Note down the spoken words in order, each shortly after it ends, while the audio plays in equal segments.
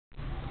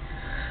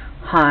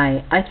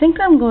Hi, I think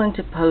I'm going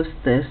to post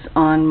this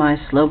on my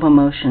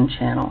SLOBOMOTION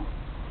channel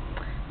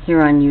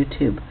here on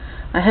YouTube.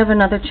 I have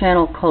another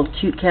channel called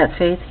Cute Cat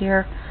Faith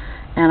here,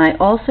 and I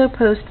also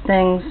post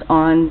things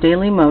on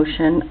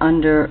Dailymotion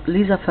under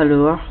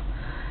LisaFalour,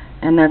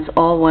 and that's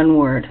all one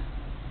word.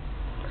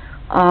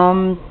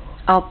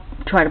 I'll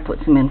try to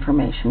put some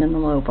information in the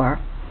low bar.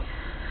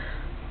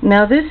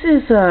 Now this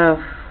is a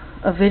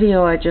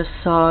video I just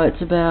saw.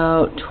 It's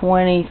about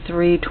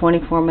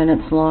 24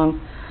 minutes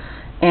long.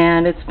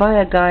 And it's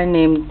by a guy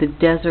named the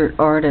Desert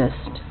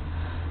Artist,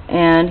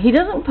 and he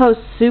doesn't post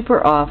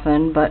super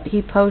often, but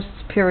he posts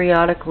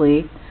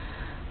periodically,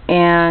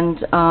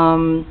 and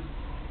I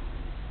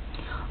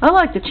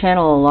like the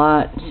channel a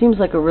lot. Seems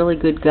like a really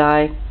good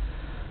guy.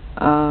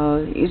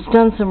 He's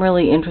done some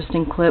really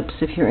interesting clips.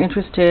 If you're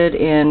interested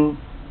in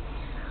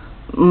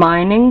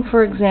mining,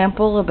 for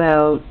example,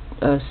 about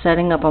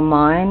setting up a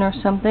mine or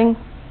something,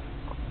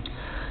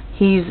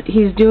 he's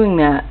doing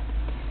that,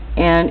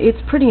 and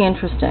it's pretty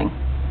interesting.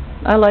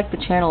 I like the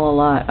channel a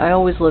lot. I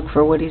always look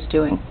for what he's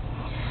doing.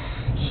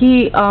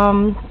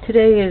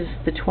 Today is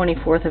the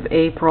 24th of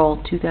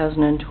April,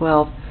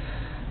 2012.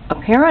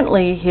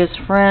 Apparently, his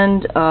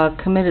friend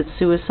committed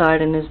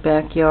suicide in his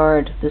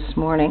backyard this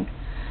morning.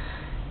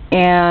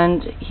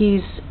 And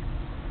he's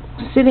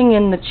sitting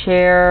in the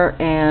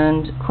chair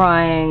and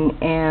crying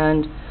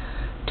and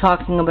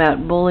talking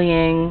about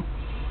bullying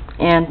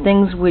and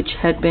things which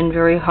had been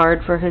very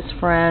hard for his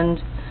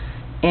friend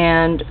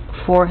and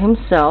for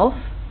himself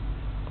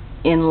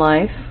in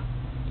life,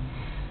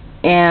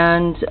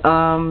 and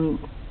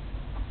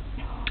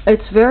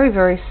it's very,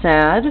 very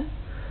sad.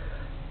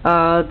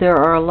 There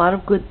are a lot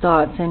of good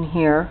thoughts in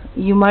here.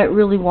 You might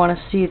really want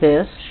to see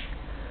this.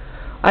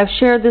 I've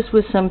shared this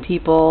with some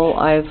people.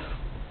 I've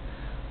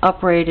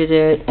uprated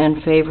it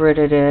and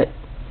favorited it,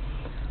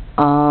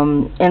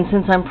 and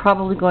since I'm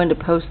probably going to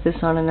post this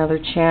on another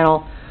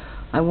channel,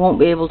 I won't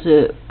be able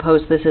to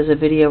post this as a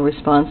video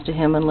response to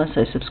him unless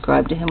I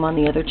subscribe to him on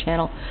the other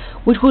channel,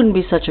 which wouldn't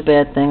be such a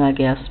bad thing, I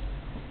guess.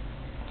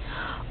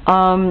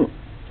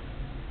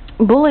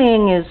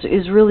 Bullying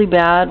is really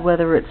bad,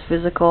 whether it's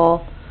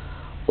physical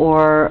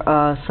or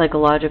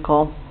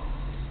psychological.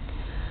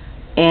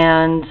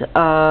 And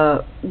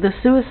the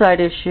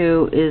suicide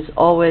issue is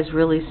always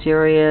really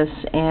serious,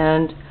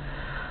 and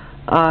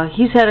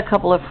he's had a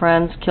couple of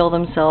friends kill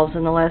themselves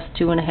in the last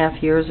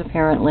 2.5 years,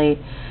 apparently.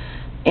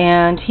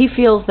 And he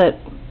feels that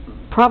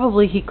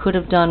probably he could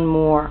have done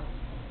more.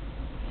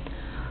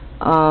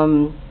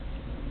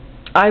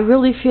 I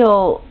really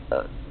feel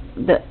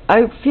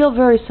I feel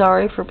very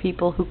sorry for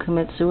people who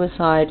commit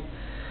suicide,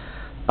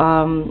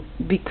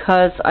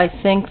 because I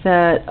think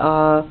that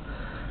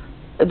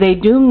they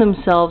doom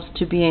themselves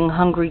to being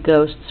hungry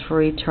ghosts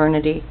for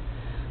eternity,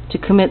 to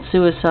commit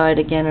suicide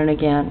again and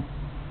again.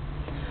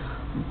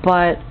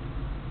 But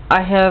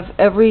I have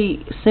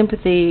every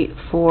sympathy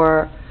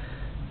for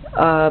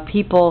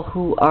people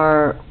who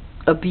are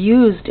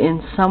abused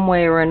in some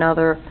way or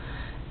another,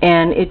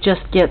 and it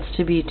just gets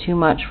to be too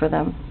much for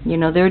them. You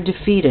know, they're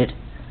defeated.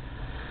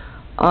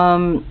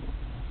 The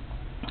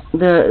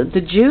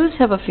Jews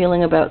have a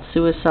feeling about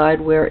suicide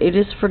where it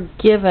is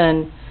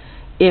forgiven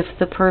if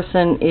the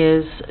person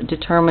is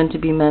determined to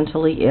be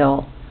mentally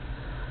ill.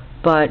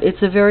 But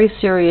it's a very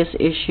serious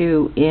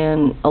issue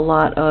in a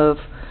lot of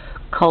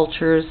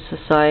cultures,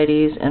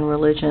 societies, and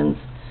religions.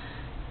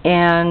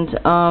 And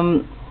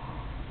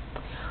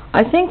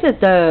I think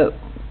that the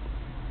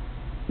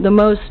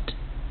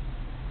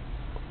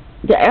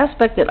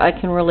aspect that I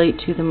can relate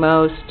to the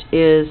most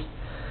is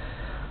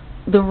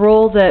the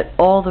role that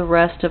all the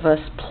rest of us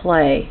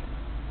play.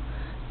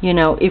 You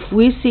know, if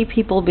we see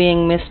people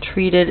being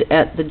mistreated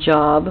at the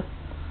job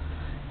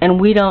and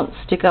we don't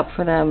stick up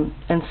for them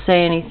and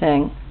say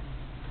anything,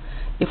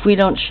 if we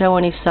don't show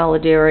any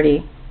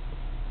solidarity,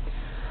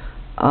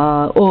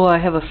 oh, I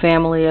have a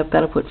family, I've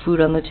got to put food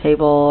on the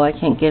table, I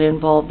can't get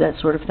involved, that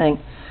sort of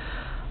thing.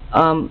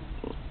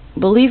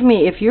 Believe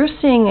me, if you're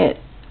seeing it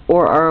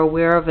or are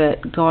aware of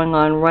it going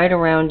on right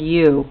around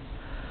you,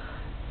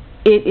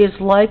 it is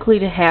likely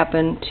to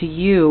happen to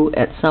you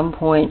at some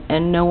point,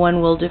 and no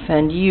one will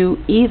defend you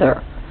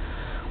either,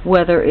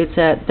 whether it's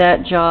at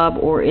that job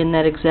or in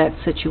that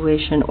exact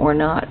situation or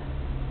not.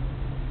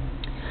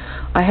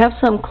 I have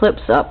some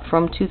clips up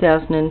from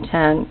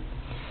 2010.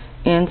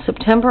 In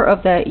September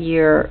of that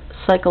year,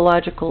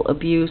 psychological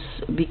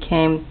abuse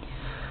became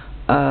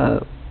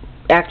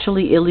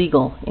actually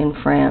illegal in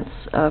France,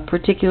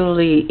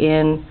 particularly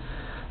in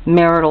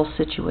marital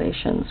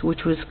situations,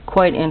 which was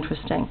quite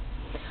interesting.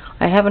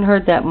 I haven't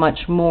heard that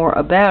much more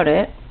about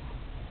it,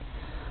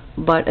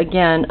 but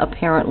again,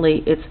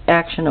 apparently it's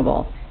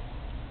actionable.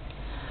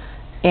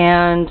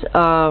 And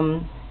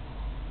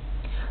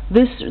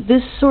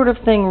this sort of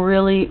thing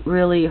really,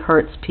 really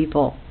hurts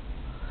people.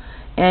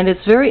 And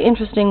it's very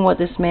interesting what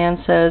this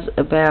man says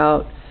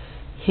about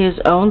his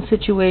own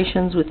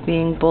situations with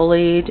being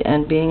bullied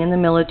and being in the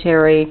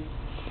military,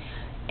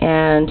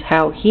 and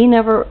how he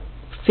never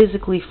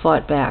physically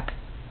fought back,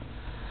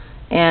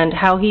 and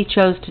how he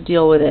chose to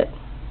deal with it.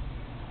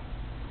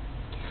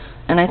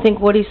 And I think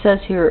what he says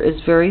here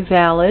is very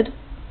valid.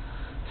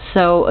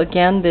 So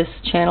again, this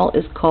channel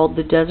is called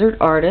The Desert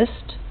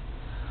Artist.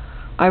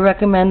 I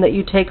recommend that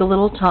you take a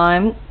little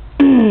time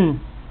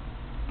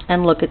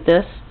and look at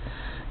this.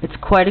 It's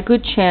quite a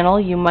good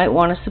channel. You might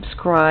want to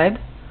subscribe.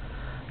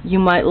 You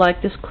might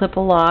like this clip a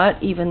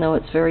lot, even though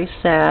it's very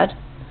sad.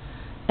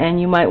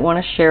 And you might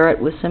want to share it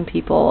with some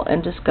people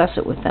and discuss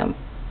it with them.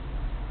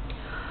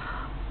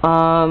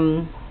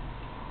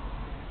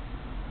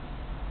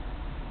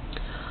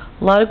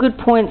 A lot of good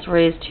points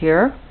raised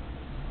here.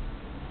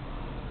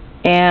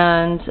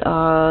 And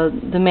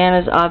the man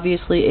is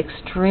obviously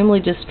extremely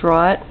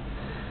distraught.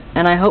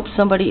 And I hope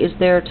somebody is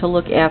there to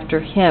look after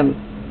him.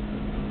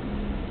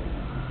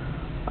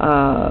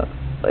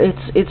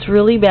 It's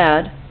really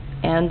bad.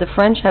 And the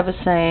French have a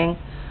saying,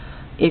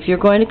 if you're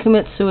going to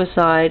commit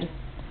suicide,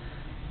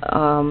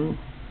 and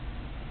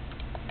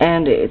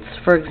it's,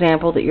 for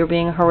example, that you're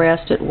being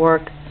harassed at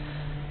work,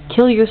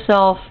 kill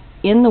yourself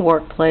in the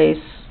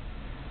workplace.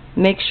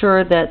 Make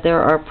sure that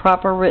there are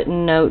proper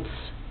written notes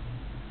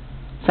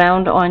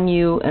found on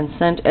you and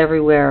sent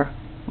everywhere.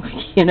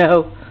 You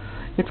know,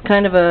 it's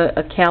kind of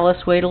a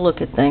callous way to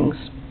look at things.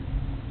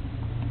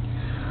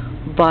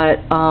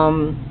 But,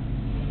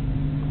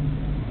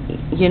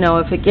 you know,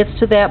 if it gets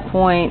to that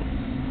point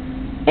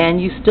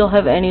and you still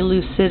have any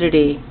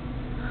lucidity,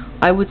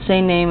 I would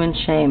say name and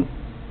shame.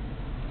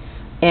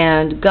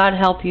 And God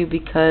help you,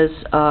 because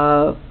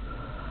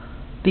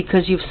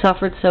you've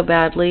suffered so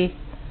badly,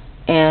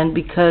 and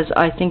because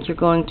I think you're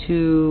going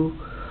to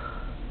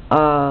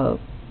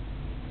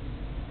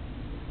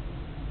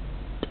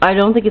I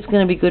don't think it's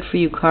going to be good for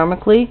you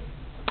karmically,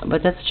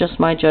 but that's just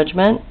my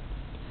judgment.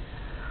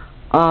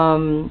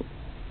 The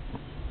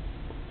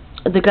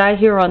guy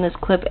here on this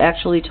clip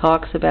actually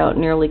talks about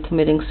nearly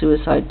committing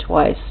suicide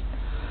twice.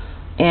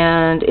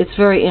 And it's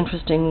very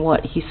interesting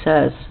what he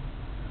says.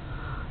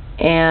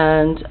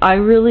 And I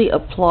really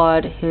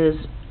applaud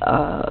his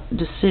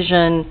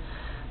decision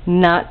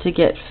not to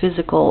get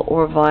physical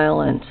or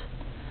violent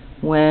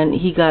when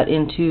he got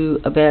into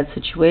a bad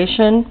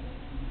situation.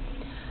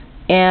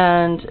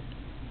 And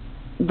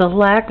the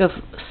lack of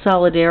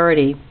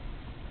solidarity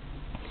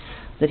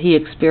that he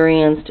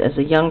experienced as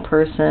a young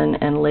person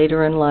and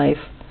later in life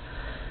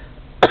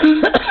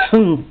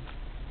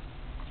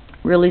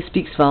really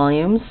speaks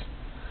volumes.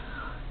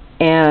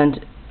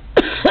 And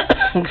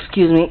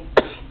excuse me,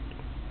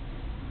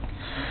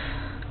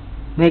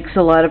 makes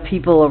a lot of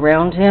people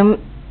around him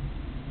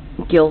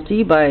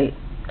guilty by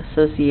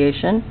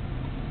association.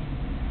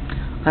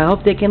 I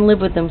hope they can live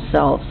with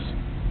themselves.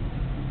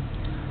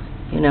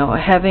 You know,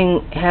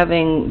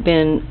 having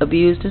been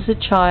abused as a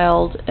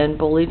child and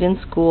bullied in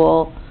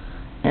school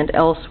and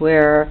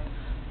elsewhere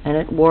and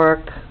at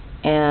work,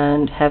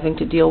 and having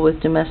to deal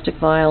with domestic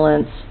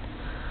violence,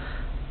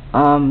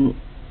 I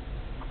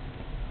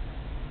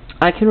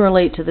can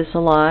relate to this a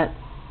lot.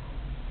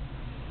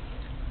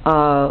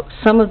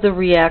 Some of the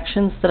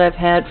reactions that I've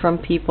had from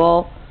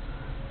people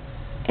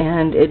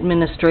and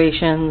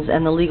administrations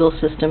and the legal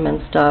system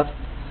and stuff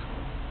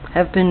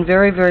have been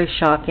very, very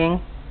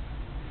shocking,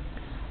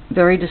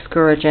 very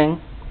discouraging.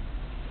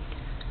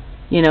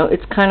 You know,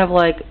 it's kind of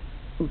like,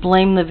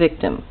 blame the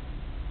victim.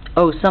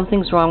 Oh,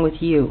 something's wrong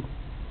with you.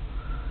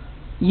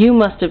 You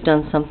must have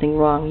done something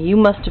wrong. You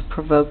must have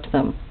provoked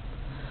them.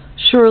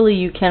 Surely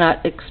you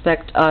cannot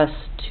expect us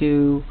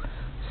to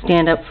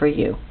stand up for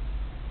you.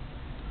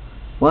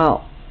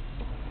 Well,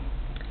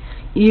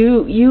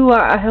 you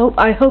are, I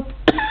hope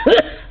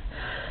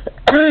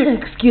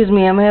excuse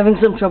me, I'm having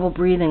some trouble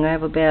breathing. I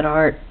have a bad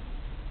heart.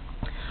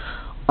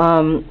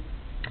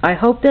 I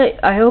hope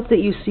that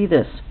you see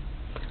this.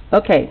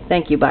 Okay,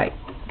 thank you, bye.